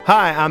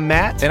Hi, I'm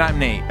Matt. And I'm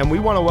Nate. And we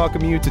want to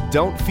welcome you to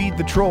Don't Feed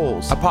the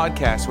Trolls, A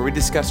podcast where we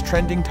discuss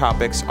trending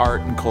topics,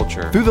 art, and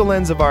culture. through the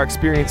lens of our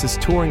experiences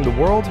touring the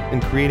world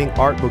and creating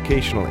art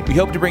vocationally, We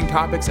hope to bring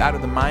topics out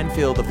of the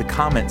minefield of the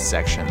comments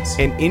sections.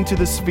 and into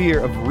the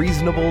sphere of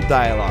reasonable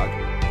dialogue.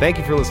 Thank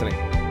you for listening.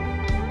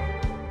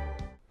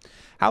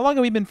 How long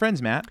have we been friends,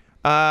 Matt?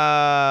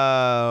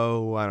 I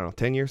don't know,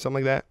 10 years,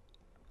 something like that.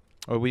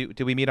 Or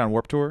did we meet on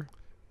Warped Tour?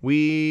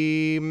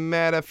 We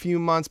met a few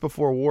months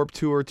before Warped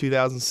Tour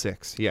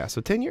 2006. Yeah, so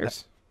 10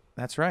 years.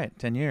 That's right,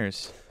 10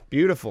 years.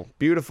 Beautiful,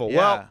 beautiful. Yeah.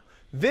 Well,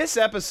 this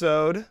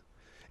episode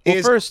Well,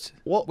 is... first,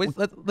 Well,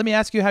 let me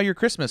ask you how your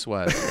Christmas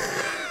was.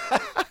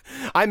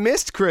 I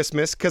missed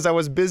Christmas because I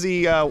was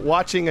busy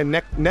watching a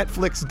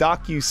Netflix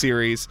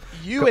docu-series.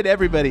 You and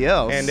everybody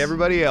else. And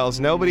everybody else.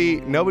 Nobody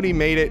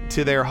made it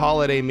to their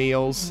holiday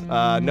meals.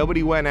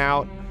 Nobody went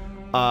out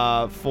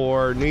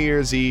for New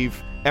Year's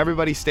Eve.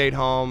 Everybody stayed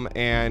home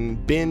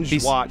and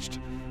binge-watched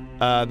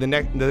the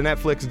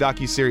Netflix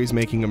docu-series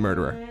Making a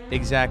Murderer.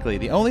 Exactly.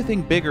 The only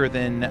thing bigger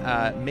than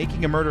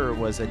Making a Murderer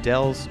was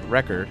Adele's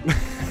record,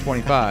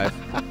 25.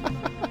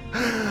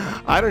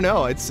 I don't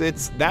know.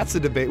 That's a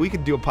debate. We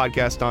could do a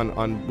podcast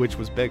on which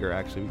was bigger,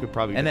 actually. We could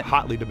probably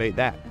hotly debate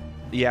that.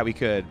 Yeah, we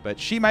could. But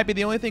she might be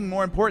the only thing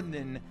more important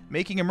than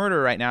Making a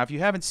Murderer right now. If you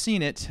haven't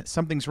seen it,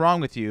 something's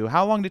wrong with you.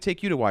 How long did it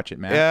take you to watch it,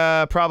 Matt?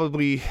 Yeah,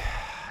 probably...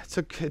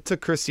 It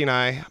took Christy and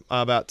I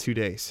about 2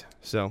 days.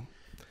 So,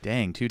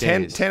 Dang, 2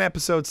 days. 10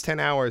 episodes,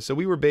 10 hours. So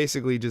we were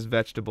basically just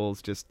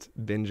vegetables, just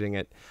binging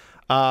it.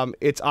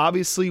 It's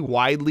obviously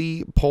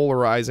widely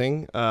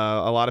polarizing.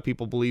 A lot of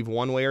people believe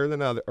one way or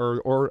another,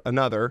 or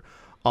another,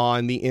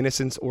 on the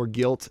innocence or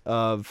guilt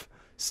of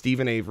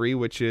Stephen Avery,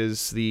 which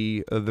is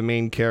the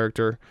main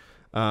character,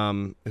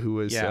 who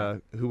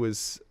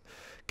was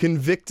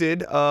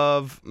convicted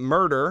of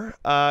murder.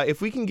 If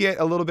we can get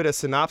a little bit of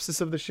synopsis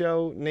of the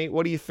show, Nate,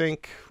 what do you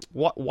think?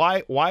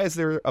 Why is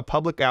there a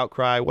public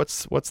outcry?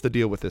 What's the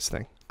deal with this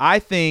thing? I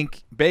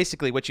think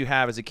basically what you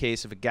have is a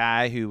case of a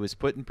guy who was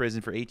put in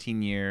prison for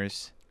 18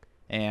 years,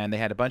 and they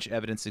had a bunch of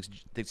evidence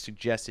that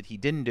suggested he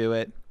didn't do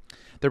it.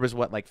 There was,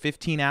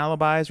 15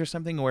 alibis or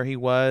something where he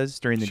was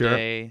during the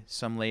day.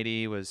 Some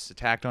lady was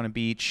attacked on a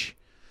beach.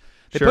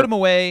 They put him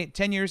away.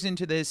 10 years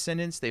into this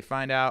sentence, they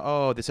find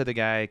out, this other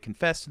guy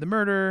confessed to the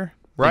murder.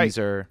 Right.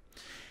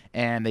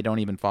 And they don't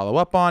even follow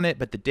up on it.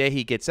 But the day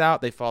he gets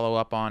out, they follow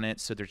up on it.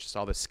 So there's just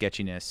all this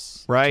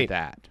sketchiness to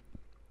that.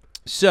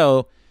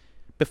 So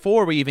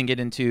before we even get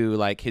into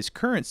his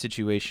current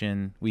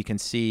situation, we can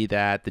see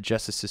that the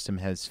justice system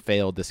has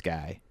failed this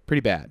guy pretty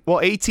bad. Well,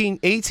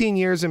 18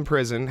 years in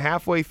prison,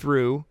 halfway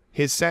through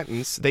his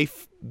sentence,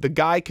 the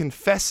guy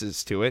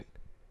confesses to it.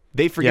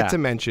 They forget to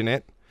mention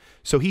it.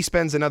 So he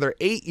spends another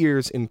 8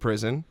 years in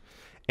prison.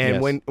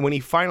 And when he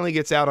finally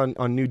gets out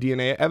on new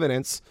DNA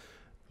evidence,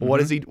 what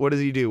does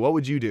he do? What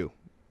would you do?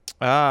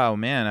 Oh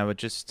man, I would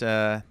just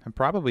I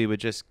probably would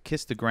just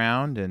kiss the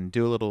ground and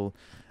do a little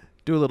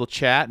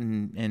chat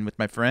and with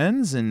my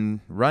friends and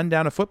run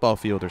down a football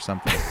field or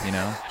something,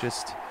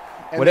 just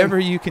whatever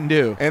you can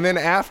do. And then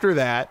after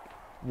that,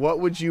 what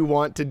would you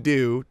want to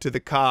do to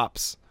the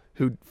cops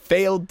who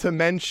failed to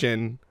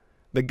mention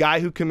the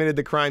guy who committed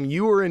the crime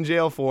you were in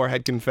jail for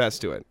had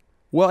confessed to it?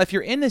 Well, if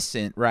you're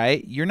innocent,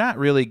 right, you're not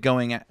really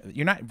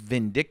you're not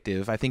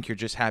vindictive. I think you're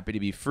just happy to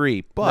be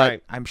free.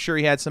 But I'm sure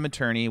he had some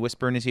attorney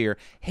whisper in his ear,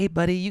 "Hey,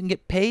 buddy, you can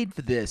get paid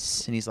for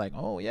this." And he's like,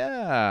 "Oh,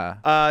 yeah."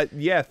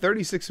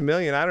 $36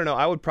 million. I don't know.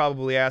 I would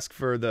probably ask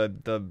for the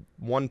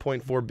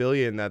 $1.4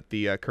 billion that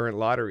the current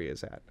lottery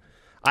is at.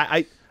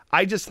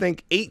 I just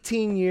think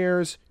 18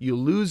 years, you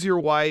lose your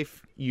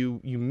wife, you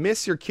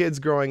miss your kids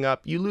growing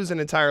up, you lose an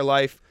entire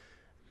life.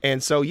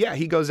 And so,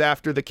 he goes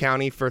after the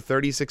county for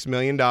 $36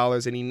 million,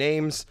 and he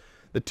names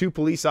the two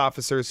police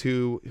officers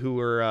who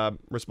were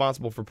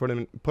responsible for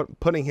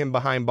putting him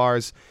behind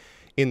bars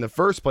in the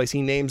first place.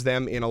 He names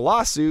them in a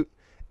lawsuit,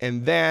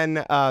 and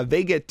then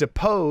they get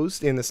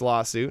deposed in this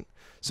lawsuit.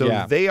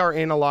 So they are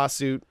in a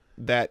lawsuit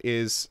that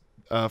is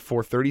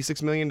for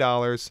 $36 million.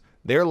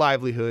 Their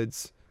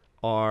livelihoods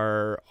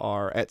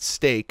are at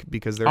stake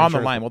because they're on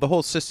the line. Well, the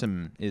whole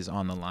system is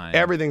on the line.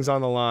 Everything's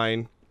on the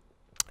line.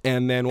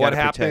 And then what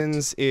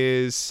happens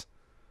is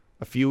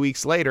a few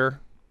weeks later,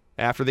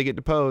 after they get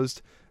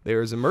deposed,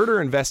 there's a murder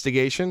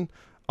investigation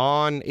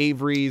on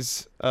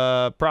Avery's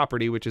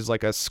property, which is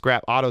like a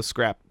auto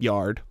scrap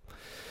yard.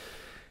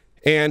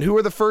 And who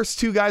are the first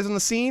two guys on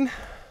the scene?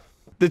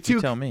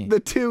 Tell me.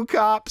 The two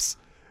cops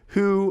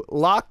who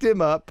locked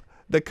him up,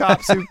 the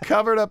cops who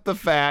covered up the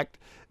fact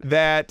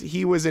that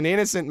he was an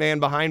innocent man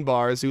behind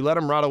bars, who let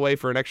him rot away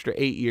for an extra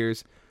 8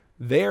 years.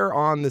 They're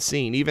on the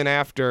scene, even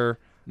after...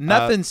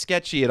 Nothing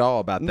sketchy at all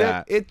about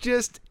that.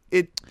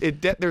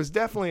 There's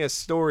definitely a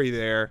story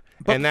there,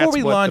 but and that's what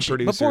the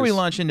producers... Before we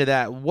launch into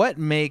that, what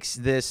makes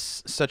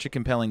this such a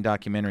compelling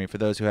documentary for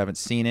those who haven't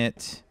seen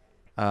it?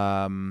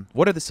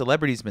 What have the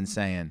celebrities been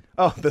saying?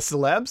 Oh, the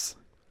celebs?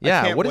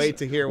 Yeah, I can't wait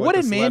to hear what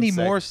did the Mandy celebs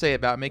say. Moore say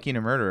about Making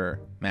a Murderer,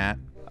 Matt?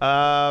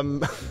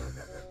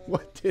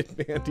 What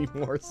did Mandy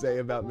Moore say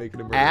about making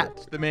a murder?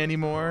 At the Mandy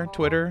Moore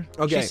Twitter.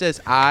 Okay. She says,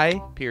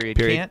 period. Period.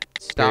 Can't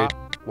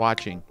stop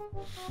watching.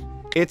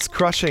 It's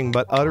crushing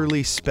but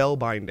utterly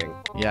spellbinding.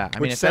 Yeah. I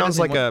mean, Which if that sounds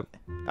isn't like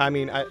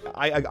what-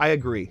 I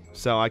agree.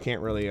 So I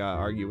can't really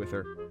argue with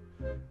her.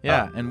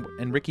 Yeah.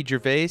 And Ricky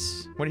Gervais,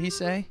 what did he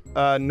say?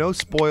 No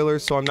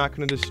spoilers, so I'm not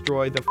going to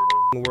destroy the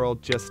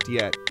world just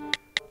yet.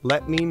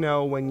 Let me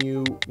know when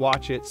you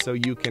watch it so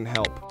you can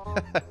help.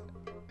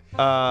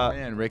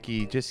 Man,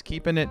 Ricky, just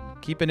keeping it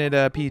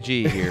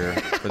PG here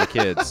for the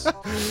kids.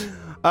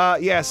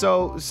 Yeah.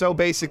 So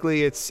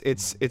basically,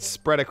 it's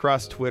spread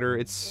across Twitter.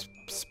 It's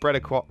spread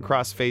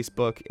across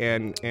Facebook,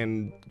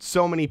 and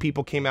so many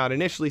people came out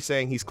initially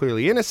saying he's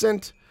clearly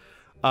innocent.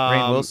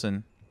 Rainn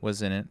Wilson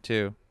was in it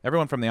too.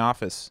 Everyone from The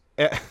Office.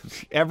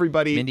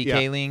 Everybody. Mindy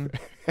Kaling.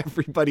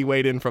 Everybody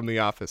weighed in from The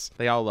Office.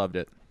 They all loved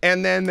it.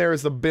 And then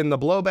there's been the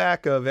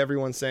blowback of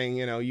everyone saying,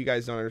 you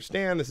guys don't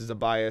understand. This is a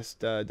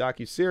biased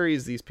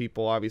docuseries. These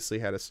people obviously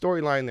had a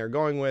storyline they're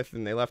going with,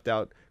 and they left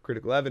out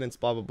critical evidence,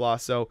 blah, blah, blah.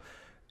 So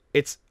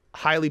it's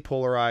highly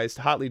polarized,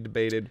 hotly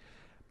debated,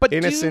 But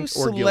innocent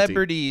do or guilty.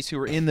 celebrities who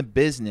are in the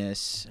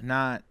business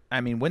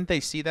wouldn't they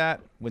see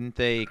that? Wouldn't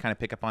they kind of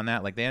pick up on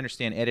that? Like, they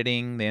understand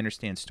editing, they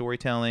understand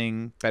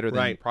storytelling better than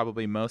Right.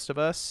 probably most of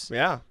us.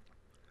 Yeah.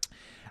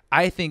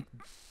 I think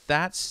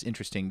that's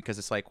interesting because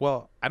it's like,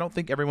 well, I don't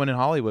think everyone in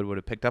Hollywood would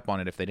have picked up on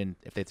it if they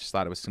just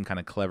thought it was some kind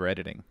of clever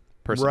editing.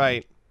 Personally.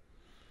 Right.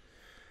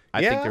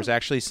 I Yeah. think there's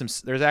actually some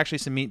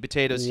meat and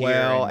potatoes here.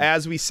 Well, and-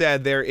 as we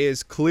said, there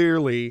is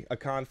clearly a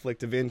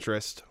conflict of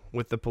interest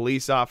with the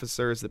police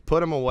officers that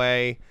put him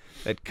away,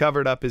 that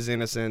covered up his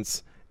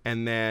innocence,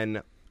 and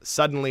then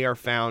suddenly are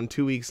found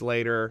 2 weeks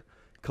later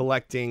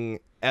collecting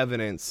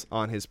evidence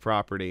on his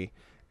property.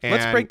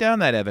 let's And- break down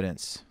that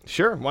evidence.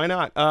 Sure, why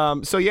not?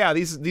 So yeah,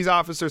 these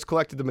officers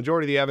collected the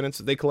majority of the evidence.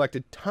 They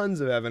collected tons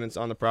of evidence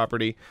on the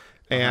property,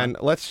 and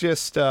let's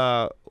just do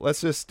a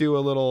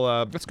little.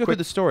 Let's go through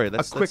the story.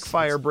 A quick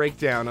fire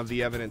breakdown of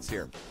the evidence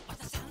here.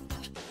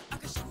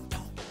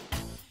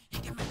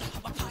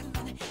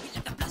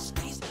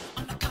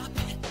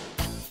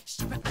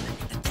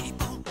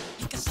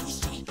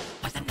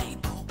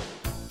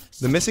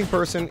 The missing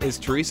person is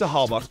Teresa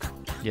Halbach.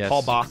 Yes.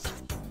 Halbach,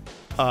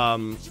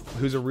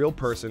 who's a real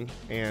person,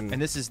 and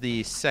And this is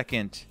the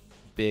second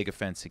big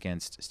offense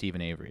against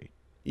Stephen Avery.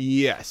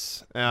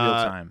 yes, Real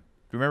time.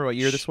 Do you remember what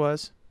year this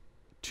was?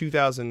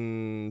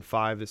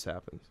 2005. This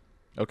happened.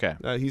 Okay.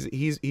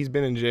 He's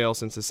been in jail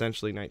since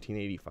essentially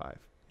 1985.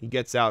 He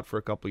gets out for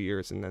a couple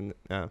years and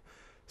then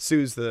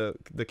sues the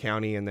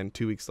county, and then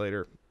 2 weeks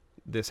later,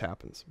 this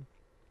happens.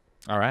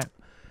 All right.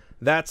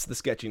 That's the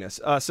sketchiness.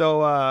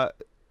 So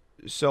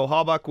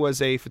Halbach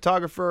was a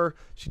photographer.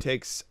 She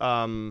takes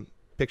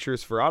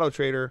pictures for Auto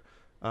Trader.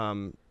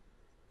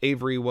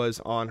 Avery was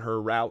on her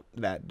route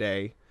that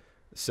day.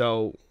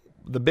 So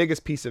the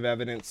biggest piece of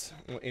evidence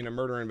in a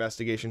murder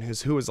investigation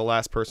is who was the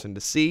last person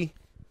to see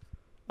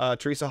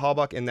Teresa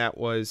Halbach, and that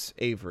was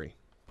Avery.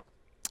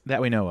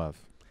 That we know of.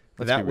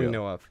 Let's That be we real.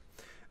 know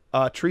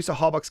of. Teresa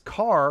Halbach's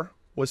car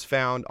was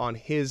found on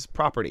his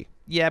property.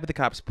 Yeah, but the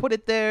cops put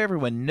it there.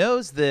 Everyone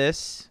knows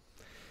this.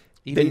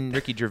 Even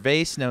Ricky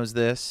Gervais knows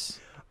this.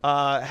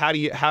 How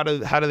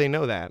do they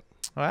know that?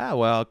 Wow.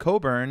 Well,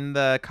 Coburn,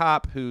 the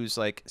cop who's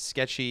like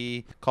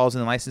sketchy, calls in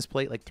the license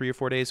plate like 3 or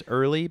 4 days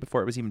early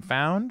before it was even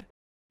found.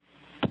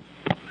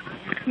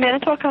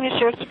 Manitowoc County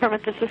Sheriff's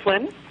Department, this is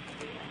Lynn.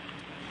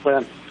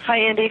 Lynn, Hi,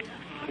 Andy.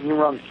 can you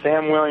run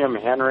Sam William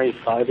Henry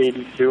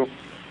 582?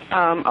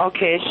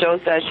 Okay, it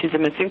shows that she's a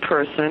missing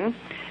person,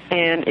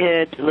 and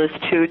it lists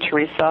to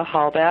Teresa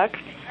Hallback.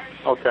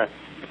 Okay.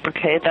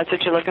 Okay, that's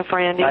what you're looking for,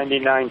 Andy?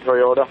 99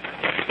 Toyota.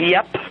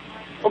 Yep.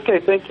 Okay,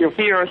 thank you.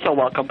 You're so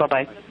welcome.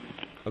 Bye-bye.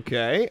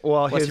 Okay.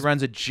 Well, Plus, he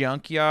runs a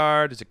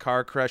junkyard. There's a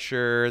car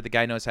crusher. The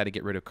guy knows how to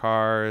get rid of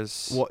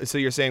cars. so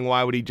you're saying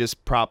why would he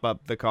just prop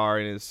up the car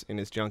in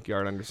his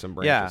junkyard under some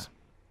branches? Yeah.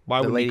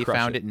 Why The would lady he crush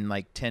found it in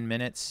like 10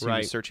 minutes. She Right.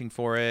 was searching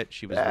for it.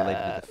 She was related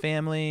to the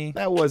family.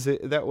 That was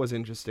it. That was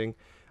interesting.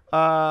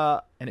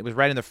 And it was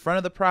right in the front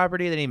of the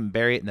property. They didn't even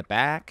bury it in the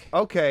back.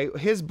 Okay,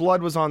 his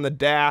blood was on the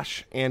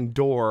dash and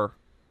door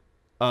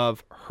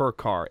of her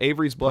car.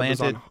 Avery's blood was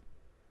on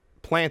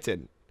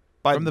planted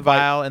by, From the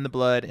vial and the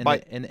blood and by-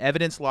 the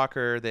evidence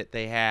locker that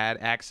they had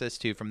access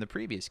to from the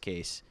previous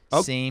case.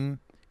 Oh. Same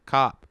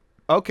cop.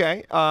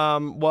 Okay.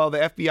 Well, the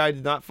FBI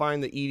did not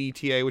find the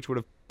EDTA, which would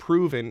have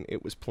proven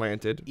it was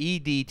planted.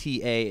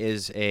 EDTA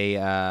is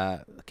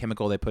a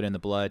chemical they put in the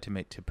blood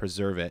to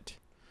preserve it,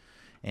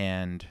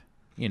 and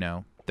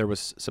there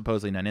was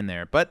supposedly none in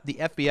there. But the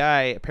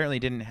FBI apparently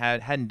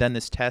hadn't done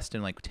this test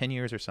in like 10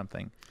 years or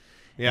something.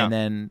 Yeah. And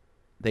then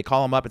they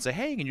call them up and say,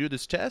 "Hey, can you do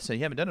this test?" And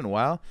you haven't done it in a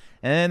while.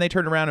 And then they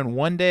turn around in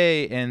one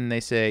day and they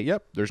say,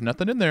 "Yep, there's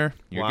nothing in there.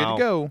 You're good Wow. to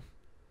go."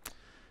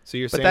 So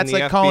you're But saying that's the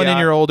like calling in FBI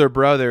your older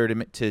brother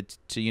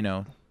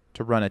to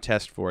run a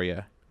test for you.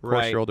 Of course,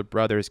 Right. your older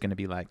brother is going to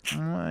be like,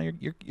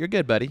 "You're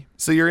good, buddy."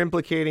 So you're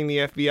implicating the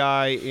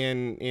FBI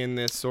in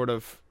this sort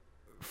of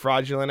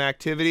fraudulent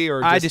activity, or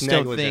just I just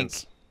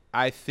negligence?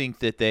 I think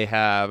that they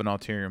have an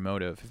ulterior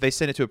motive. If they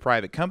sent it to a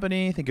private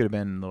company, I think it would have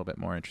been a little bit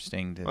more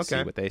interesting to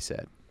see what they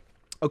said.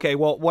 Okay,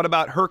 well, what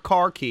about her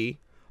car key?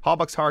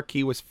 Halbach's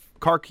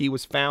car key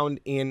was found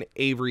in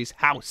Avery's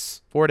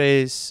house. 4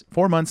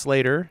 months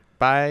later,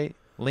 by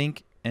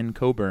Link and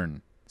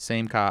Coburn,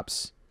 same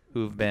cops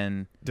who've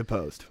been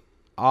Deposed.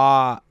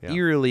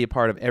 eerily a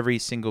part of every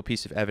single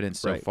piece of evidence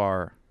so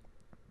far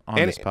on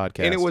this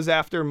podcast. And it was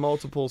after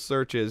multiple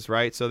searches,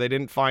 right? So they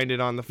didn't find it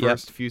on the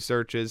first few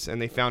searches,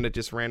 and they found it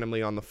just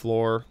randomly on the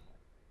floor.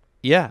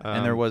 Yeah,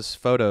 and there was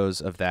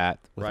photos of that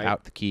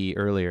without the key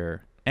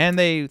earlier. And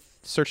they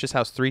searched his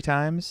house 3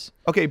 times.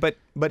 Okay, but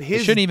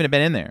his it shouldn't even have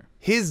been in there.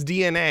 His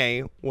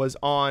DNA was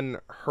on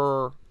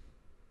her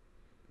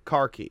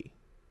car key.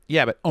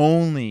 Yeah, but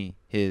only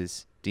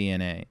his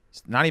DNA.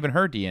 It's not even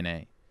her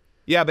DNA.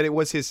 Yeah, but it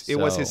was his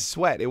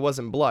sweat. It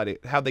wasn't blood.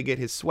 How'd they get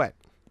his sweat?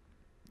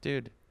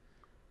 Dude,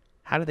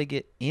 how do they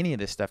get any of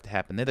this stuff to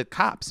happen? They're the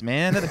cops,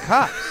 man. They're the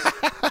cops.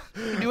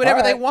 They do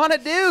whatever they want to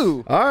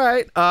do. All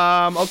right.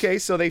 Okay,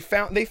 so they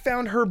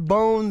found her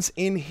bones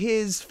in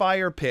his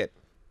fire pit.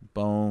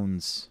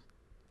 Bones.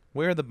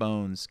 Where are the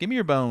bones? Give me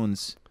your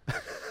bones.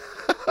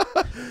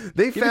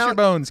 Give us your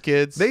bones,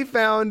 kids. They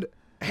found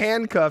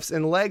handcuffs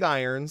and leg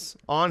irons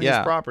on his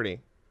property.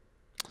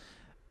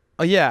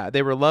 Oh, yeah.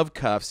 They were love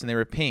cuffs, and they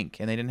were pink,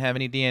 and they didn't have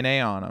any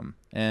DNA on them.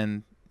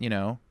 And, you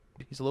know,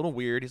 he's a little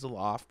weird. He's a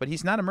little off, but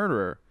he's not a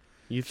murderer.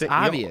 You think? It's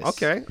obvious.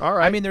 Okay. All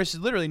right. I mean, there's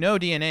literally no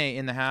DNA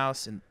in the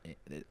house, and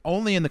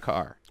only in the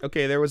car.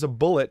 Okay, there was a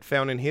bullet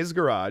found in his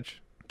garage.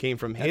 Came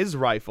from his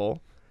rifle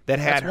that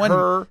had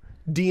her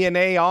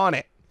DNA on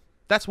it.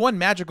 That's one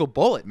magical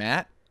bullet,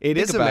 Matt. It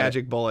is a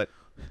magic bullet.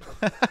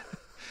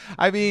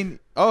 I mean,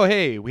 oh,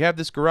 hey, we have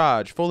this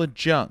garage full of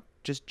junk.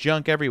 Just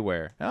junk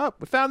everywhere. Oh,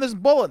 we found this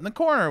bullet in the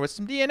corner with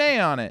some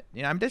DNA on it.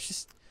 You know,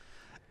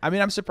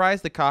 I'm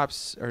surprised the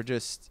cops are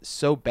just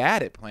so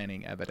bad at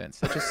planting evidence.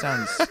 That just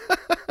sounds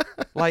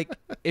like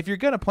if you're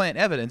going to plant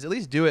evidence, at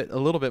least do it a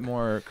little bit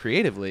more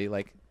creatively.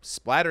 Like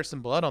splatter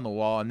some blood on the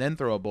wall and then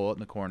throw a bullet in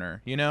the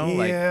corner, you know?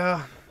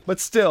 Yeah, but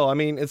still, I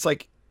mean, it's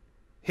like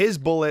his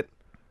bullet,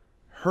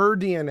 her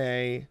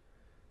DNA,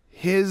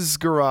 his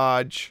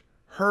garage,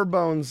 her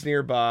bones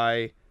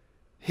nearby,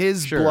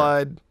 his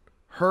blood,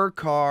 her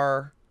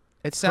car.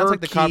 It sounds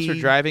like the cops were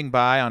driving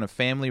by on a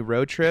family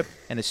road trip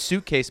and a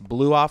suitcase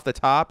blew off the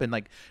top and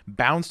like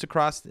bounced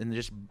across and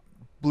just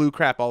blew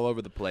crap all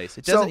over the place.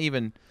 It doesn't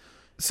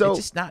it's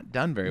just not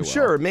done very well.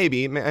 Sure,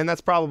 maybe, and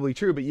that's probably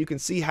true, but you can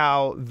see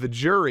how the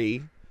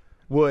jury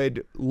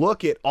would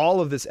look at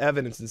all of this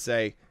evidence and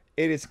say,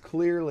 it is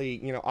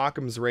clearly,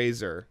 Occam's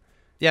razor.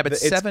 Yeah, but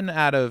 7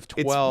 out of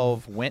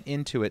 12 went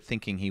into it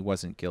thinking he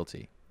wasn't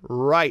guilty.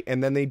 Right,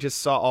 and then they just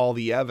saw all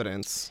the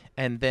evidence.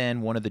 And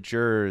then one of the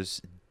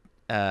jurors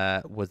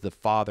was the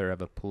father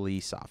of a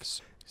police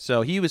officer.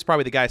 So he was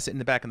probably the guy sitting in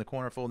the back in the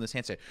corner folding his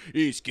hands saying,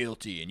 he's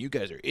guilty, and you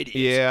guys are idiots.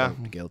 Yeah.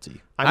 I'm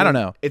guilty. I don't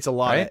know. It's a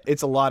lot. Right?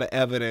 It's a lot of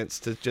evidence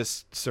to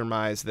just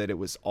surmise that it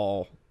was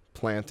all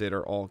planted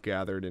or all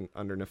gathered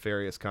under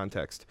nefarious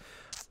context.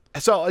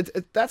 So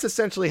that's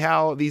essentially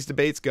how these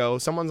debates go.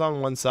 Someone's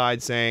on one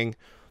side saying,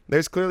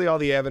 there's clearly all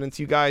the evidence.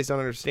 You guys don't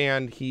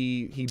understand.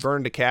 He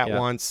burned a cat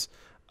once.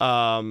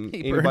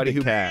 Anybody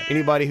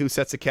who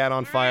sets a cat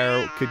on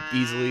fire could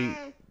easily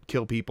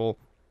kill people.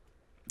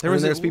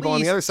 There's people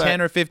on the other side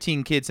 10 or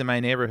 15 kids in my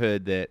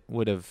neighborhood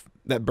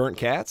that burnt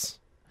cats.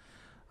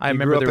 I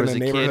remember there was a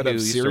kid who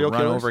used to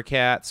run over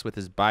cats with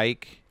his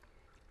bike.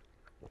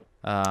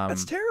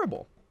 That's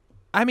terrible.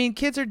 I mean,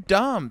 kids are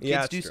dumb.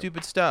 Yeah, kids do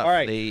stupid stuff. All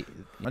right.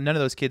 None of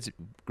those kids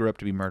grew up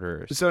to be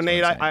murderers. So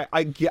Nate,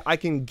 I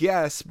can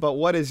guess, but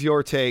what is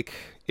your take?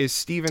 Is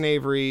Stephen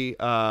Avery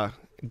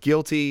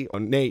guilty? Oh,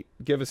 Nate,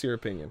 give us your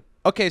opinion.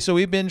 Okay, so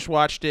we binge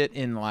watched it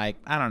in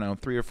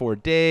 3 or 4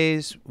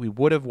 days. We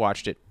would have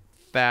watched it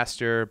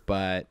faster,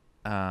 but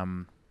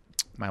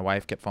my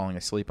wife kept falling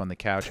asleep on the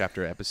couch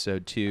after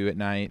episode 2 at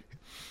night.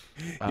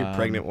 Your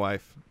pregnant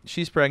wife.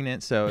 She's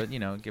pregnant, so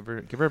give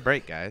her a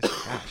break, guys.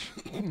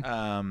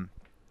 Gosh.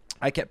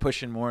 I kept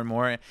pushing more and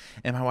more,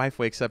 and my wife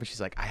wakes up and she's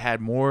like, I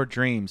had more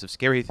dreams of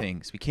scary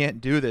things. We can't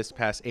do this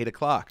past 8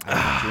 o'clock.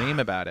 I dream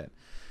about it.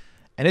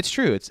 And it's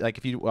true. It's like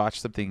if you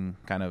watch something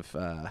kind of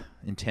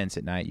intense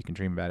at night, you can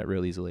dream about it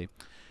real easily.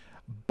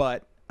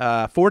 But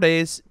 4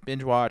 days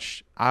binge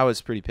watch, I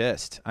was pretty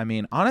pissed. I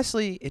mean,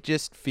 honestly, it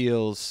just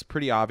feels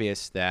pretty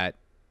obvious that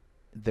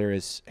there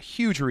is a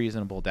huge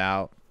reasonable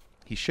doubt.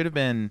 He should have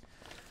been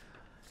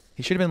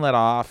let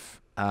off.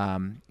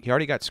 He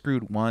already got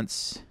screwed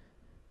once.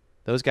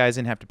 Those guys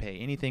didn't have to pay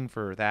anything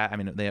for that. I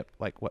mean, they have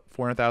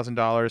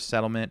 $400,000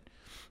 settlement,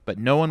 but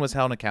no one was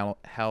held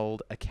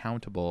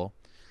accountable.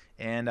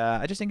 And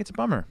I just think it's a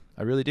bummer.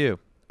 I really do.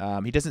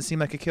 He doesn't seem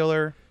like a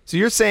killer. So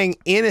you're saying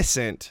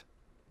innocent,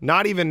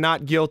 not even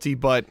not guilty,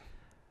 but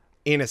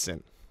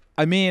innocent.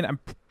 I mean,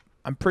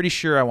 I'm pretty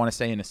sure I want to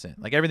say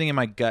innocent. Like everything in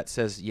my gut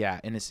says, yeah,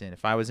 innocent.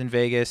 If I was in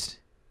Vegas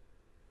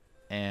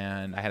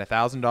and I had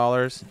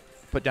 $1,000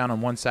 put down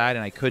on one side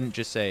and I couldn't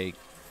just say,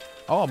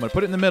 oh, I'm going to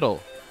put it in the middle.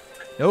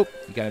 Nope,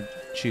 you got to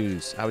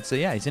choose. I would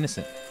say, yeah, he's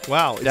innocent.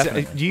 Wow.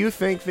 Definitely. Do you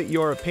think that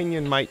your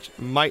opinion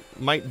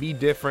might be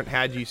different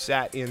had you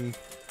sat in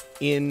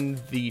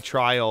the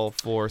trial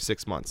for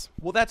 6 months?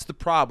 Well, that's the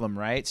problem,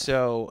 right?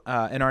 So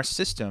in our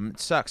system, it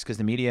sucks because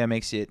the media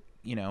makes it,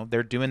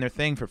 they're doing their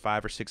thing for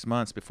 5 or 6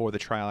 months before the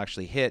trial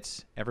actually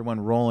hits. Everyone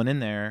rolling in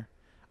there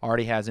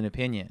already has an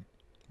opinion.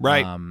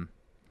 Right.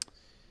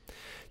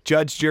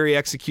 Judge, jury,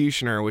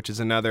 executioner, which is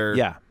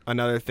another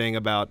thing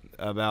about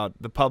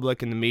the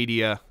public and the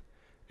media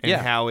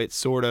and how it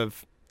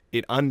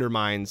it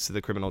undermines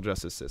the criminal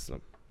justice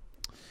system.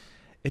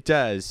 It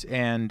does,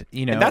 and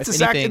and that's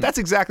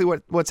exactly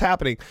what's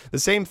happening. The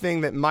same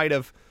thing that might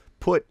have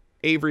put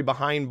Avery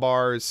behind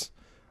bars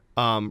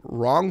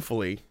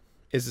wrongfully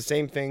is the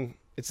same thing.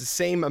 It's the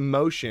same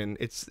emotion.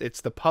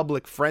 It's the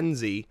public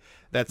frenzy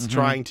that's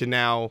trying to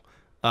now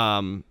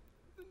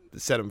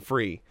set him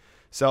free.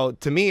 So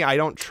to me, I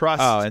don't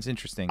trust. Oh, it's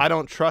interesting. I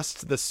don't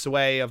trust the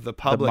sway of the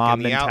public mob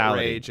and the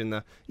mentality. outrage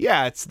and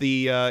it's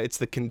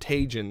the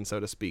contagion,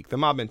 so to speak, the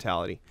mob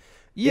mentality.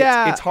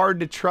 Yeah, it's hard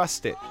to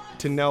trust it,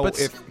 to know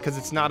because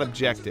it's not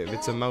objective,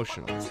 it's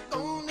emotional.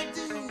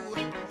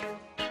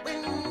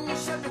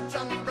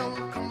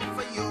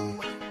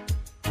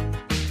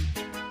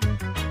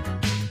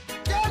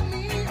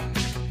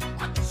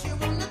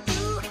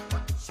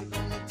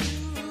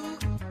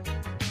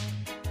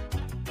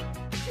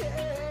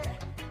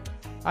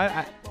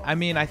 I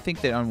mean, I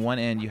think that on one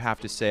end you have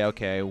to say,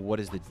 okay, what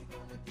is the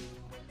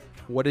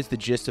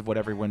gist of what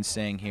everyone's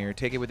saying here?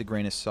 Take it with a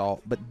grain of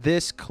salt. But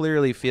this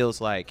clearly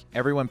feels like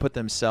everyone put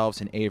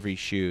themselves in Avery's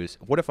shoes.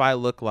 What if I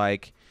look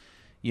like,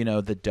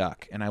 the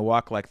duck, and I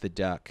walk like the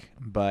duck,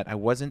 but I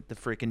wasn't the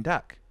freaking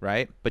duck,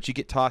 right? But you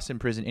get tossed in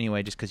prison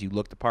anyway just because you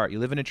look the part. You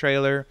live in a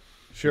trailer.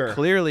 Sure. You're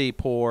clearly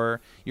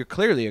poor. You're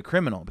clearly a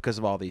criminal because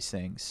of all these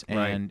things.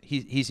 And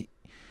right.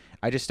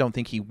 I just don't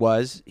think he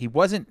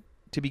wasn't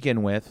to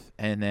begin with,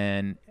 and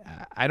then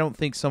I don't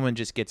think someone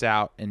just gets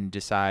out and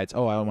decides,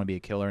 oh, I want to be a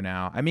killer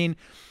now. I mean,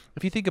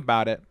 if you think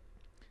about it,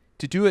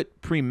 to do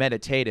it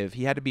premeditative,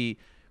 he had to be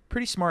a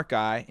pretty smart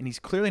guy, and he's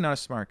clearly not a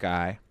smart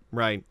guy.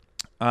 Right.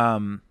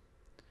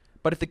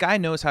 But if the guy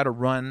knows how to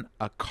run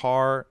a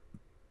car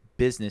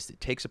business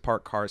that takes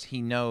apart cars, he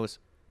knows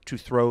to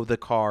throw the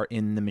car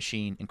in the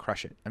machine and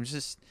crush it.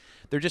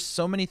 There are just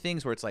so many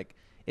things where it's like,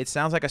 it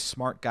sounds like a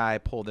smart guy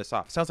pulled this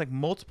off. It sounds like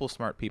multiple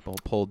smart people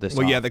pulled this off.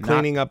 Well, yeah, the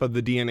cleaning up of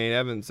the DNA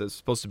evidence is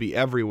supposed to be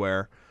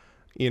everywhere.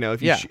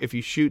 If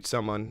you shoot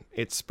someone,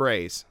 it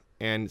sprays.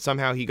 And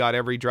somehow he got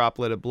every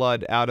droplet of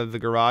blood out of the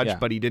garage,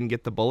 but he didn't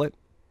get the bullet.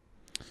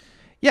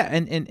 Yeah,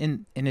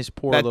 and his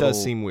poor that little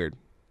does seem weird.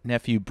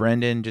 Nephew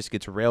Brendan just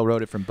gets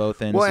railroaded from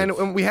both ends. Well,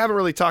 and we haven't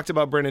really talked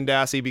about Brendan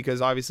Dassey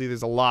because obviously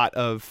there's a lot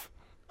of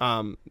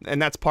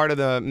and that's part of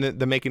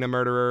the Making a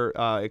Murderer.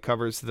 It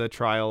covers the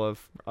trial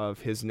of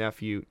his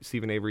nephew,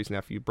 Stephen Avery's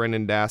nephew,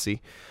 Brendan Dassey,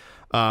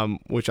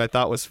 which I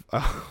thought was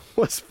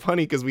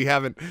funny because we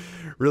haven't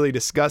really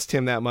discussed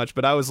him that much.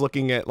 But I was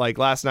looking at, like,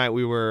 last night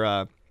we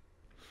were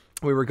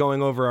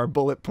going over our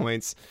bullet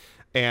points,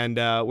 and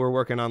we're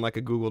working on like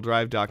a Google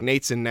Drive doc.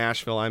 Nate's in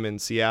Nashville, I'm in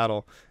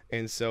Seattle.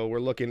 And so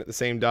we're looking at the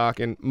same doc,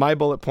 and my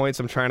bullet points,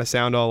 I'm trying to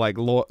sound all like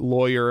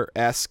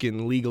lawyer-esque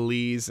and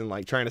legalese and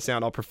like trying to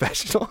sound all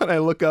professional. And I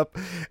look up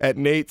at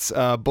Nate's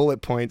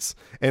bullet points,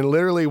 and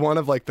literally one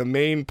of like the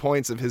main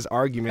points of his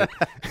argument,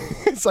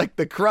 it's like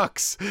the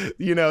crux.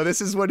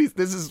 This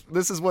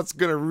is what's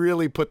gonna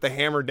really put the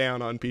hammer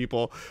down on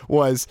people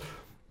was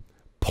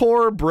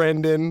poor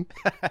Brendan.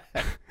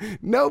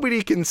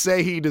 Nobody can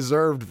say he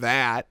deserved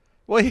that.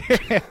 Well,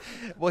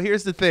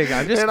 here's the thing.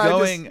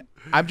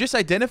 I'm just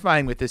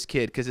identifying with this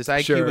kid because his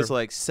IQ was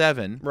like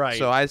 7. Right.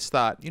 So I just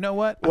thought, you know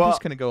what? I'm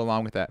just going to go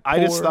along with that. I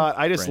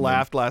just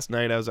laughed last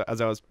night as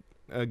I was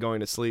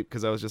going to sleep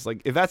because I was just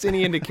like, if that's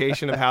any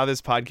indication of how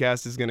this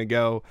podcast is going to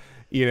go,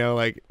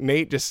 like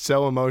Nate just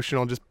so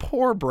emotional, just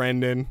poor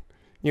Brendan.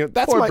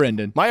 That's poor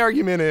Brendan. My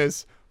argument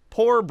is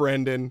poor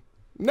Brendan.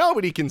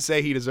 Nobody can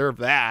say he deserved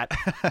that.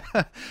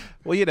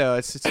 Well,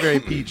 it's a very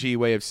PG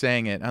way of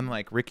saying it,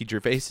 unlike Ricky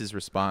Gervais's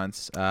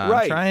response.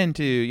 Right. I'm trying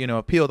to,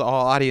 appeal to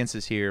all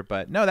audiences here,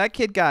 but no, that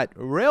kid got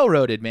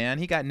railroaded, man.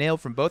 He got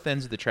nailed from both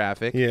ends of the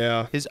traffic.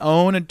 Yeah. His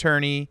own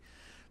attorney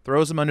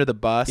throws him under the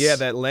bus. Yeah,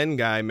 that Len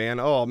guy, man.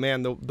 Oh,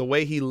 man, the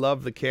way he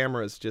loved the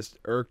cameras just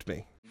irked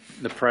me.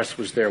 The press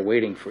was there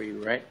waiting for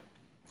you, right?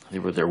 They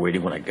were there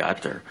waiting when I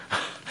got there.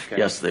 Okay.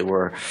 Yes, they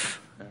were.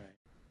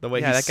 The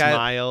way he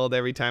smiled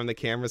every time the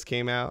cameras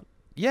came out.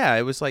 Yeah,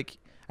 it was like,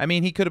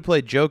 he could have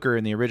played Joker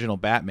in the original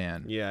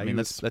Batman. Yeah,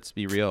 let's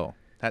be real.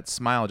 That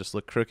smile just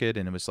looked crooked,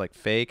 and it was like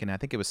fake, and I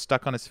think it was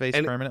stuck on his face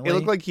permanently. It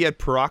looked like he had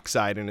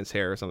peroxide in his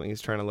hair or something. He's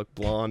trying to look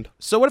blonde.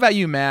 So what about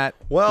you, Matt?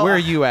 Well, where are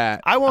you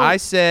at? I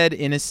said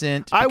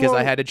innocent because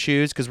I had to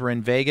choose because we're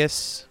in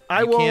Vegas.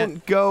 I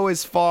won't go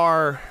as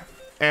far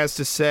as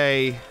to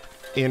say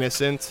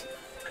innocent.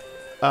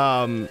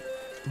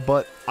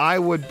 But I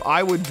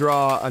would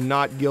draw a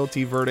not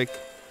guilty verdict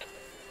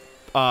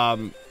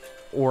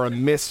or a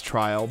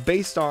mistrial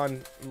based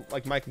on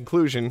like my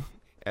conclusion,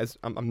 as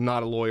I'm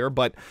not a lawyer,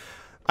 but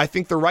I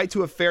think the right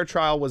to a fair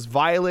trial was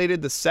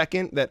violated the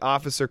second that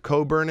Officer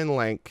Coburn and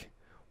Lenk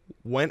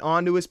went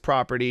onto his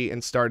property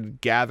and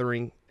started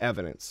gathering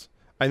evidence.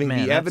 I think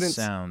Man, the evidence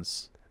that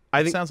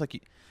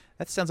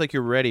sounds like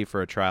you're ready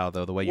for a trial,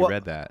 though, the way you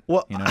read that.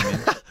 Well, you know what I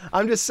mean?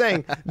 I'm just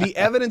saying the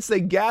evidence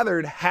they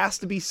gathered has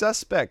to be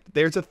suspect.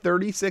 There's a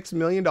 $36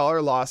 million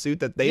lawsuit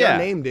that they are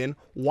named in.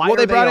 Why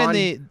are they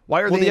on?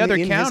 Why are they the other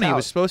in his county house?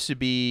 was supposed to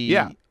be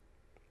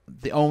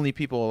the only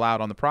people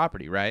allowed on the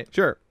property, right?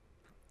 Sure.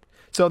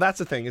 So that's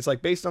the thing. It's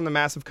like, based on the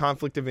massive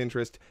conflict of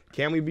interest,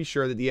 can we be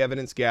sure that the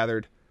evidence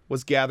gathered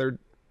was gathered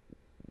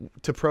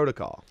to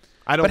protocol?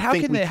 I don't. But how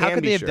think could we they? How can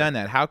could be they have sure. done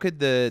that? How could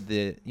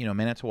the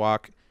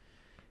Manitowoc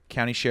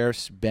County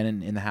Sheriff's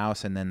been in the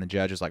house, and then the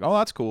judge is like, "Oh,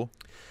 that's cool,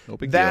 no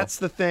big deal." That's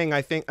the thing.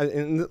 I think.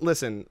 And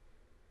listen,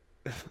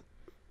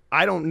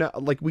 I don't know.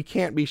 Like, we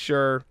can't be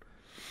sure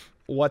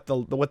what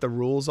the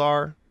rules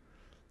are.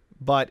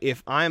 But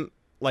if I'm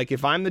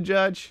the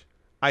judge,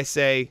 I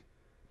say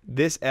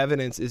this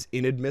evidence is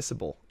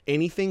inadmissible.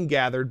 Anything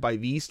gathered by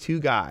these two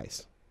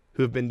guys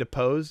who have been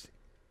deposed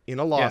in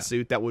a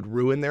lawsuit that would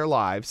ruin their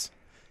lives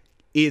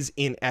is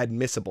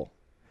inadmissible.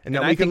 And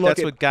now I we can think look that's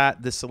at what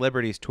got the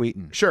celebrities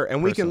tweeting. Sure,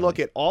 and we can look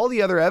at all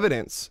the other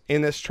evidence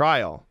in this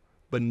trial,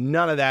 but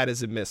none of that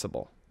is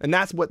admissible. And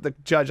that's what the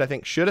judge, I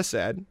think, should have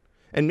said,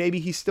 and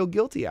maybe he's still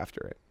guilty after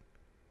it.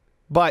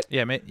 But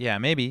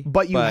maybe.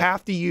 But you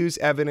have to use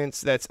evidence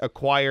that's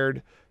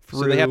acquired through.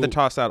 So they have to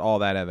toss out all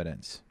that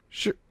evidence.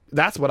 Sure,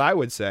 that's what I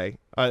would say.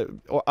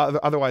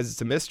 Otherwise,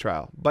 it's a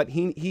mistrial. But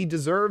he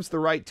deserves the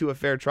right to a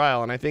fair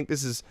trial, and I think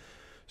this is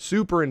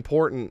super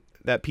important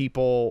that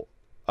people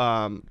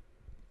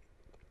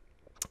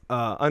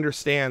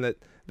understand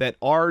that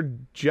our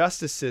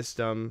justice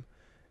system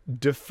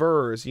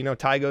defers. You know,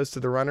 tie goes to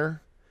the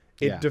runner.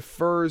 It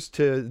defers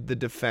to the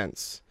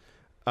defense.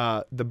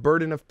 The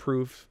burden of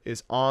proof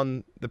is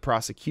on the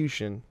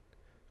prosecution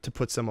to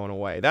put someone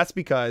away. That's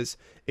because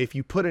if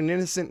you put an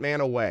innocent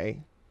man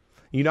away,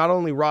 you not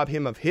only rob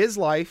him of his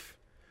life,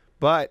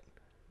 but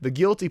the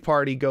guilty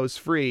party goes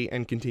free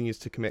and continues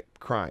to commit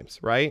crimes,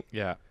 right?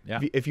 Yeah.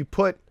 If you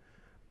put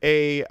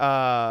a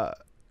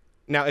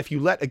now, if you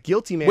let a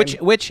guilty man,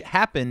 which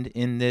happened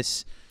in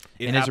this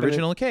his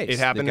original case, it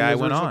happened the guy in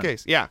his original went on.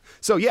 case. Yeah.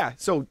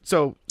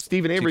 So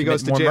Stephen Avery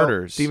goes to more jail.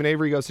 murders. Stephen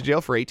Avery goes to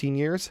jail for 18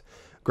 years.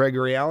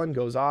 Gregory Allen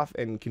goes off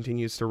and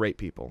continues to rape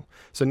people.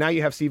 So now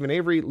you have Stephen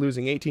Avery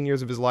losing 18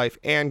 years of his life,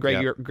 and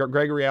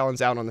Gregory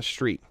Allen's out on the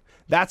street.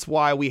 That's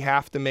why we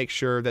have to make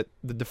sure that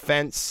the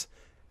defense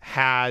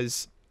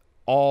has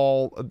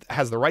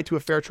the right to a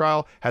fair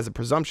trial, has a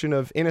presumption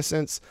of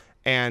innocence,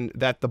 and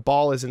that the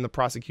ball is in the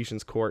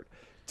prosecution's court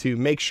to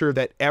make sure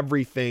that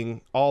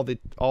everything, all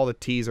the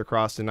T's are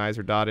crossed and I's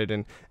are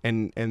dotted,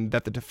 and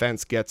that the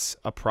defense gets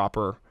a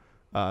proper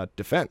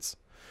defense.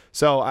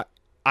 So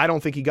I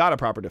don't think he got a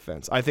proper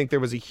defense. I think there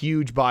was a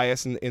huge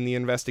bias in the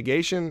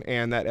investigation,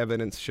 and that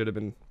evidence should have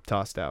been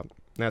tossed out.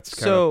 That's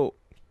so.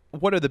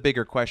 What are the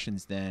bigger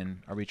questions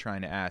then? Are we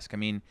trying to ask? I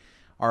mean,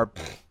 are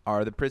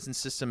the prison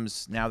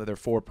systems, now that they're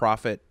for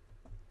profit?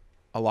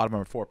 A lot of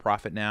them are for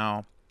profit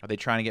now. Are they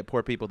trying to get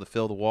poor people to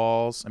fill the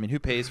walls? I mean, who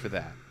pays for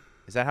that?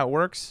 Is that how it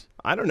works?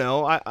 I don't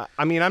know.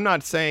 I mean, I'm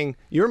not saying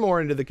you're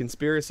more into the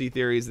conspiracy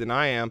theories than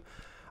I am.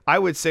 I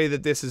would say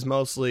that this is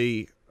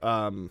mostly.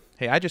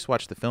 Hey, I just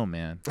watched the film,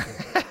 man.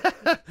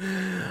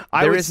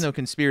 There is no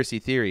conspiracy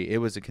theory. It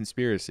was a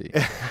conspiracy.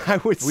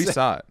 We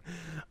saw it.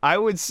 I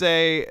would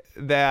say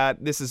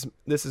that this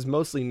is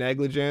mostly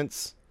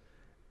negligence,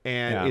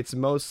 and it's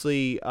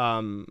mostly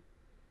the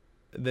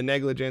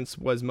negligence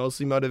was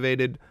mostly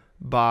motivated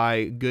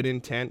by good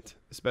intent,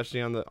 especially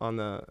in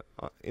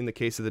the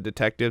case of the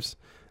detectives,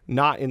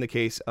 not in the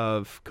case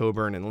of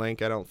Coburn and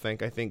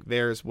Lenk. I think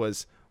theirs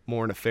was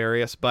more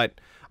nefarious, but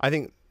I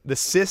think the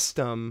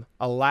system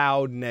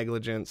allowed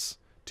negligence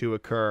to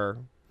occur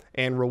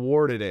and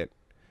rewarded it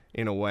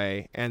in a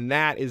way, and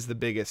that is the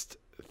biggest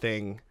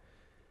thing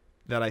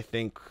that I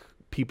think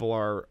people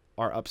are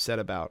upset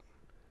about.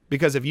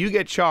 Because if you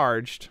get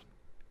charged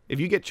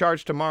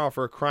tomorrow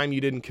for a crime you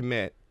didn't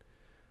commit,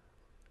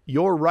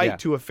 your right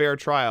to a fair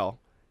trial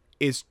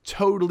is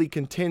totally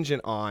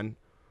contingent on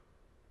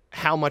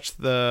how much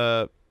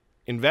the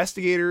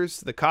investigators,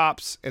 the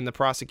cops, and the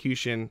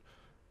prosecution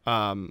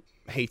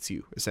hates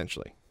you,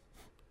 essentially.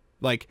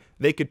 Like,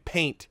 they could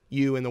paint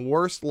you in the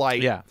worst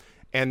light. Yeah.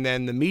 And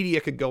then the media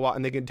could go out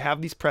and they could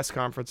have these press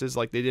conferences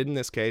like they did in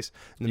this case.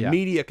 And the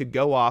media could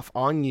go off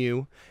on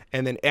you,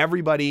 and then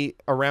everybody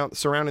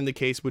surrounding the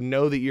case would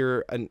know that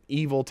you're an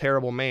evil,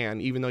 terrible man,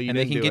 even though you didn't do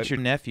it. And they can get your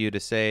nephew to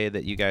say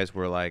that you guys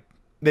were like.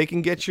 They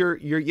can get your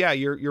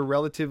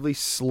relatively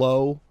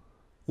slow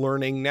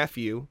learning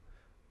nephew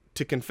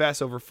to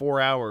confess over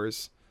 4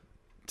 hours.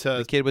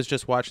 The kid was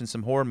just watching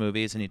some horror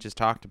movies and he just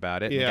talked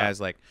about it. And the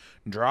guy's like,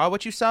 draw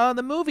what you saw in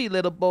the movie,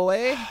 little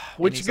boy.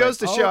 Which goes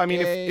to show, I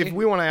mean, if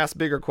we want to ask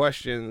bigger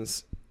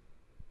questions,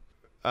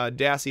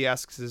 Dassey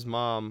asks his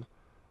mom,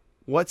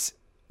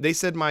 they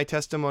said my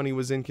testimony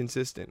was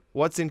inconsistent.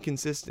 What's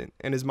inconsistent?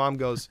 And his mom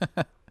goes,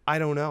 I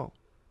don't know.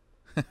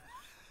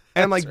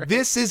 And I'm like,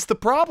 this is the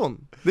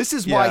problem. This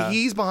is why Yeah.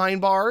 he's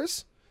behind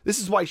bars. This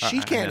is why she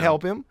I can't know.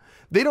 help him.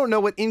 They don't know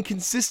what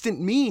inconsistent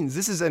means.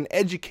 This is an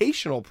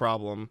educational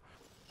problem.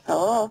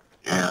 Hello?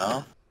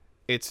 Yeah.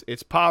 It's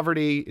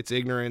poverty, it's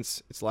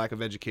ignorance, it's lack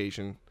of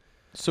education.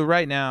 So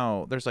right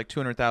now, there's like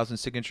 200,000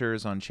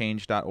 signatures on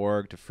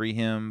change.org to free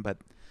him, but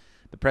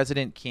the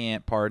president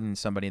can't pardon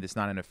somebody that's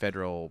not in a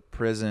federal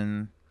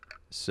prison.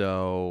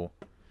 So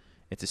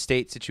it's a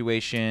state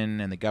situation,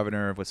 and the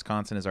governor of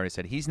Wisconsin has already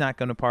said he's not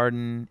going to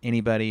pardon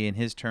anybody in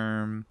his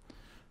term.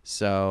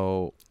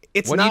 So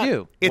It's what not, do you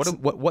do? It's,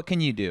 What can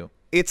you do?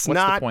 it's What's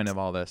not the point of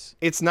all this?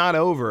 It's not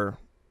over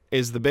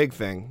is the big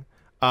thing.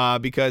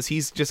 Because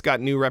he's just got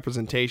new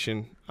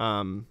representation.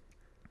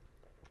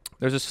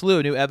 There's a slew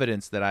of new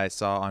evidence that I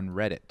saw on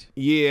Reddit.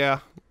 Yeah.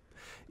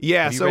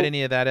 Have you read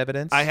any of that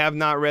evidence? I have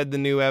not read the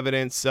new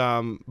evidence,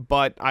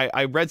 but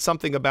I read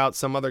something about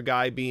some other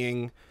guy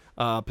being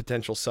a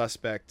potential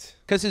suspect.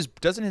 Because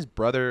doesn't his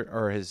brother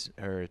or his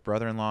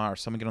brother-in-law or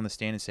someone get on the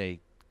stand and say,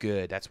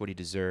 good, that's what he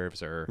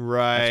deserves, or that's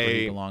what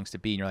he Right. belongs to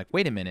be. And you're like,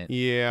 wait a minute.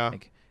 Yeah.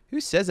 Like, who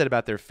says that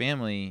about their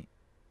family?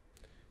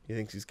 He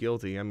thinks he's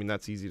guilty. I mean,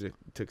 that's easy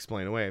to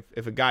explain away.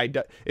 If a guy,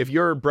 if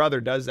your brother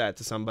does that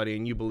to somebody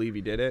and you believe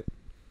he did it,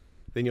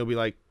 then you'll be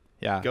like,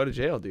 Yeah. go to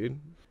jail, dude.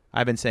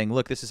 I've been saying,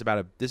 look, this is about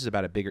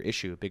a bigger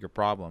issue, a bigger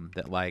problem.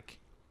 That like,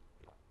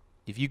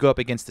 if you go up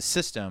against the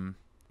system,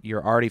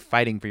 you're already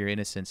fighting for your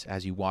innocence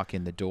as you walk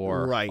in the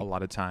door. Right. A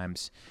lot of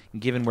times,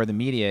 and given where the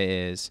media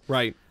is,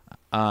 Right.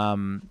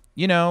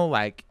 you know,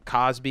 like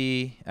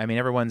Cosby. I mean,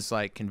 everyone's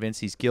like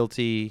convinced he's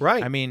guilty.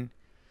 Right. I mean,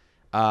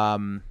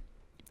 Peyton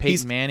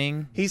He's-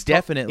 Manning. he's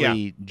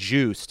definitely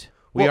juiced.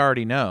 We Well-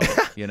 already know.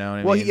 You know what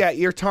I Well, mean? yeah,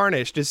 you're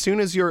tarnished as soon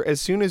as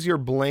you're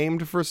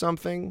blamed for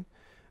something.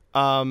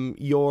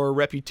 Your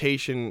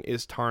reputation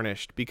is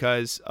tarnished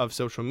because of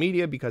social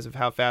media, because of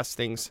how fast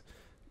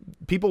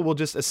people will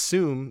just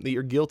assume that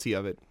you're guilty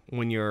of it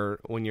when you're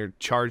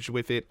charged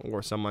with it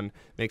or someone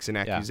makes an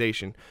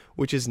accusation,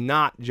 which is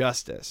not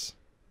justice.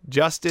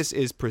 Justice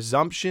is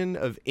presumption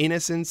of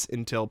innocence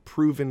until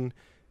proven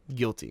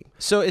guilty.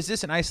 So is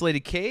this an isolated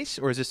case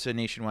or is this a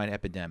nationwide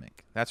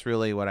epidemic? That's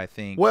really what I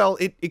think. Well,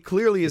 it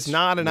clearly is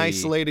not an the-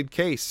 isolated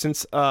case.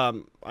 Since I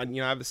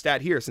have the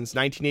stat here. Since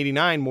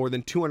 1989, more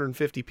than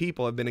 250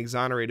 people have been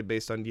exonerated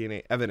based on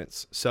DNA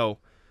evidence. So,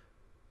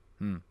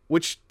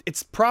 which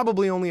it's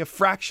probably only a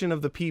fraction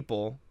of the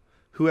people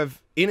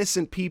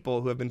innocent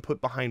people who have been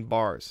put behind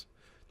bars.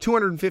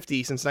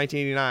 250 since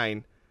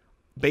 1989,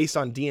 based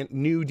on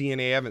new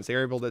DNA evidence. They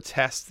were able to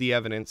test the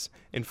evidence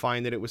and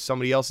find that it was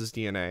somebody else's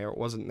DNA or it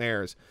wasn't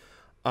theirs.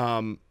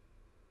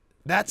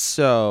 That's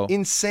so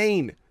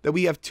insane that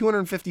we have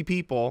 250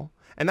 people,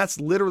 and that's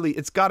literally,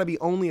 it's got to be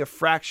only a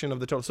fraction of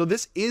the total. So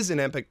this is an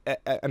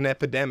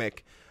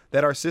epidemic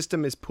that our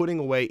system is putting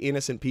away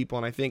innocent people,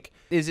 and I think...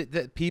 Is it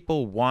that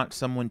people want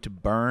someone to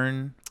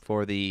burn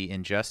for the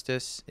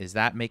injustice? Is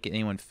that making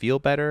anyone feel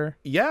better?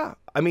 Yeah,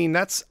 I mean,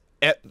 that's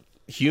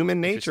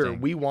human nature.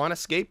 Interesting. We want a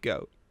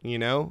scapegoat, you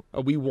know?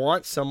 We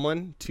want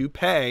someone to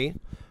pay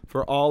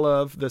for all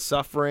of the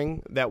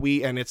suffering that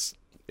and it's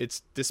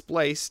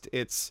displaced,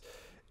 it's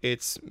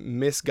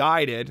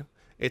misguided,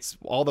 it's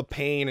all the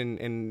pain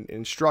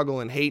and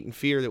struggle and hate and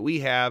fear that we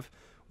have.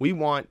 We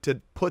want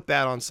to put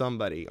that on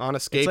somebody, on a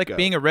scapegoat. It's like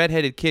being a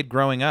redheaded kid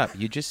growing up.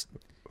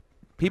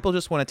 People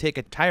just want to take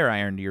a tire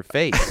iron to your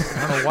face.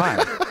 I don't know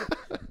why.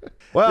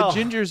 Well,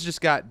 the Gingers just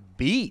got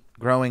beat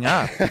growing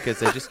up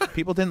because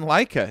people didn't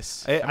like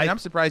us. I'm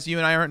surprised you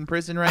and I aren't in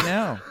prison right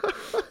now.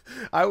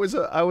 I was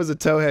a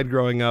towhead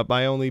growing up.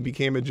 I only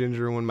became a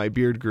ginger when my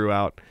beard grew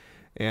out,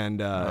 and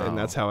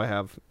that's how I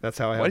have. What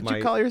did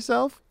you call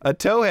yourself? A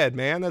towhead,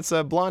 man. That's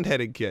a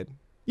blonde-headed kid.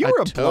 You A were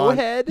a blonde.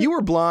 towhead? You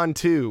were blonde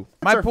too.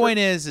 My point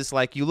is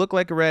like you look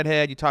like a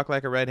redhead, you talk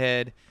like a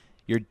redhead.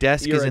 Your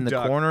desk You're is a in the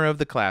duck. corner of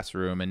the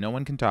classroom, and no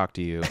one can talk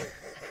to you.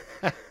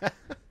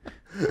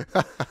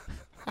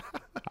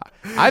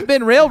 I've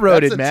been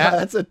railroaded,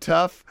 Matt.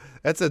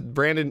 That's a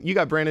Brandon. You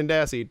got Brandon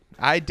Dassey.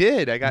 I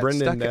did. I got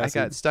Brendan stuck. I Dassey.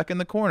 got stuck in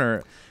the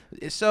corner.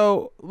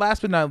 So,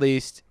 last but not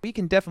least, we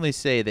can definitely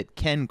say that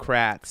Ken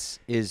Kratz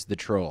is the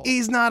troll.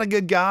 He's not a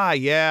good guy.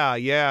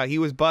 Yeah. He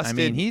was I busted.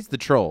 mean, he's the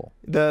troll.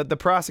 the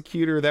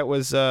prosecutor that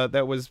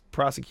was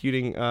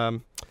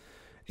prosecuting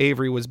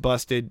Avery was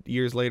busted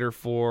years later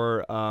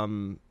for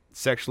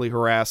sexually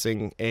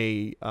harassing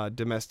a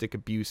domestic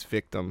abuse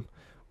victim,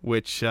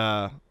 which he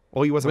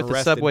wasn't With arrested,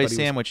 a Subway but he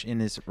was- sandwich in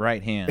his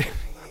right hand.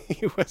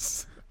 he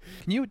was.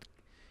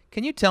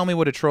 Can you tell me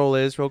what a troll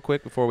is real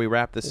quick before we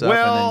wrap this up?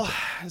 Well,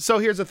 so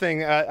here's the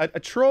thing: a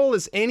troll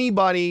is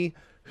anybody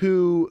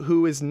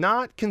who is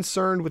not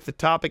concerned with the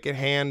topic at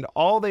hand.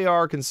 All they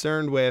are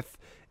concerned with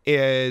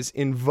is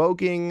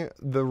invoking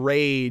the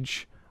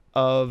rage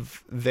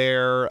of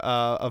their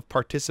of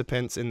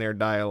participants in their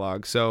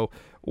dialogue. So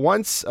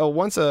once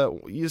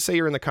you say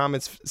you're in the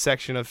comments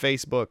section of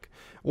Facebook,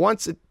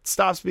 once it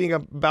stops being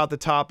about the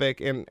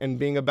topic and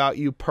being about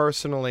you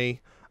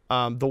personally,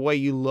 the way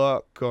you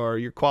look or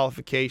your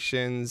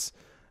qualifications,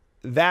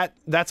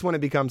 that's when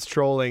it becomes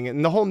trolling.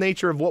 And the whole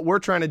nature of what we're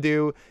trying to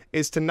do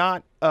is to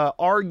not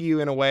argue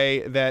in a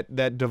way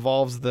that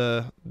devolves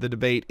the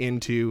debate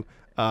into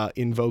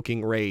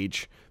invoking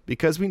rage,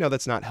 because we know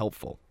that's not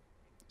helpful.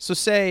 So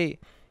say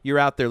you're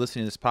out there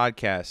listening to this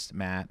podcast,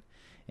 Matt,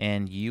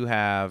 and you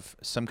have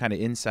some kind of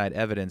inside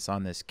evidence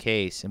on this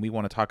case, and we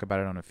want to talk about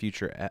it on a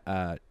future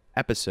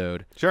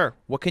episode. Sure.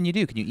 What can you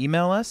do? Can you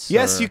email us?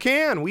 Yes, or? you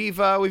can. We've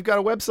got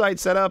a website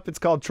set up. It's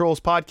called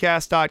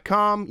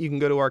trollspodcast.com. You can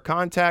go to our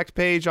contact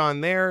page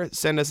on there,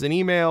 send us an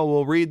email.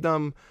 We'll read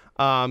them.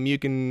 You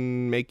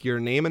can make your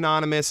name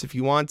anonymous if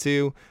you want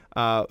to.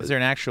 Is there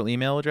an actual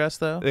email address,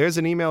 though? There's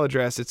an email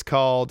address. It's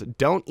called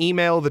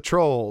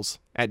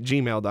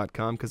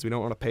don'temailthetrolls@gmail.com, because we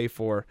don't want to pay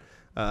for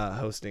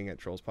hosting at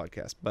Trolls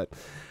Podcast. But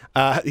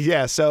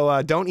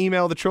so don't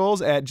email the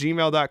trolls at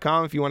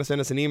gmail.com. If you want to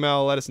send us an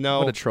email, let us know.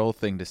 What a troll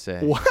thing to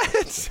say.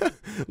 What?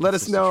 Let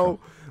us know.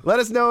 Let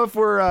us know if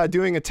we're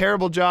doing a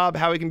terrible job,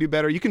 how we can do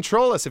better. You can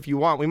troll us if you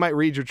want. We might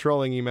read your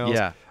trolling emails.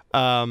 Yeah.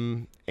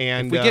 And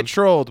if we get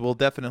trolled, we'll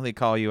definitely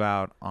call you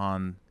out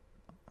on.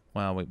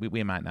 Well,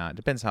 we might not.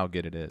 Depends how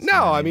good it is.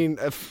 No, I mean,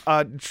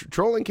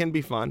 trolling can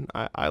be fun.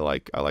 I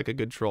like a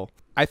good troll.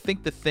 I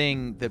think the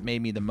thing that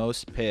made me the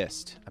most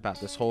pissed about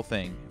this whole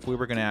thing, if we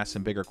were going to ask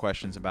some bigger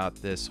questions about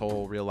this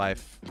whole real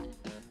life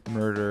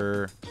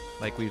murder,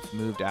 like we've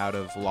moved out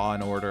of Law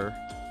and Order.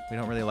 We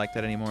don't really like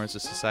that anymore as a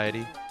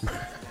society.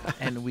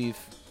 And we've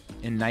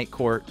in Night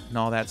Court and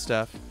all that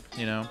stuff,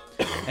 you know.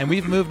 And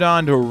we've moved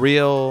on to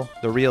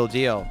the real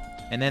deal.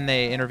 And then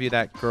they interview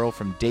that girl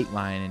from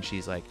Dateline, and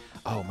she's like,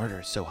 "Oh,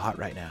 murder is so hot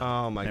right now."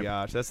 Oh my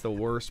gosh, that's the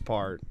worst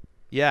part.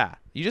 Yeah,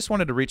 you just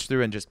wanted to reach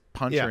through and just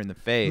punch her in the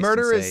face.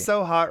 Murder and is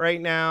so hot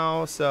right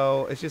now,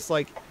 so it's just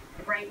like...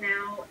 Right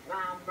now,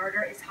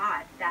 murder is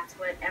hot. That's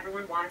what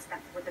everyone wants.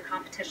 That's what the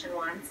competition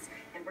wants.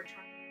 And we're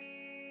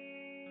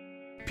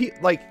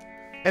trying...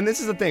 And this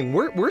is the thing.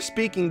 We're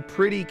speaking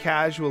pretty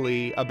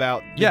casually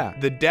about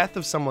the death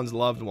of someone's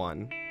loved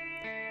one.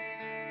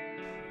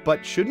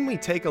 But shouldn't we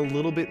take a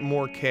little bit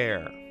more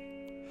care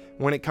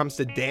when it comes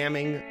to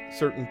damning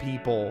certain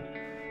people,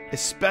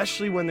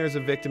 especially when there's a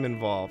victim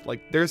involved?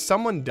 Like, there's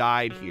someone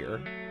died here,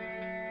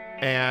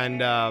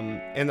 and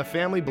the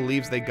family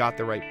believes they got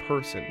the right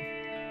person.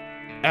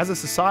 As a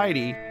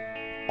society,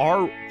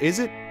 is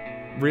it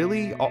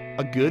really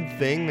a good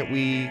thing that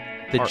we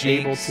are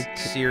able to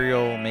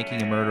serial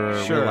making a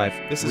murderer? Sure. Real life.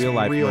 This is real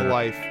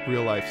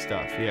life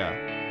stuff. Yeah.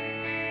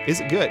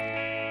 Is it good?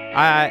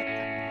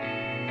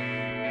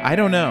 I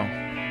don't know.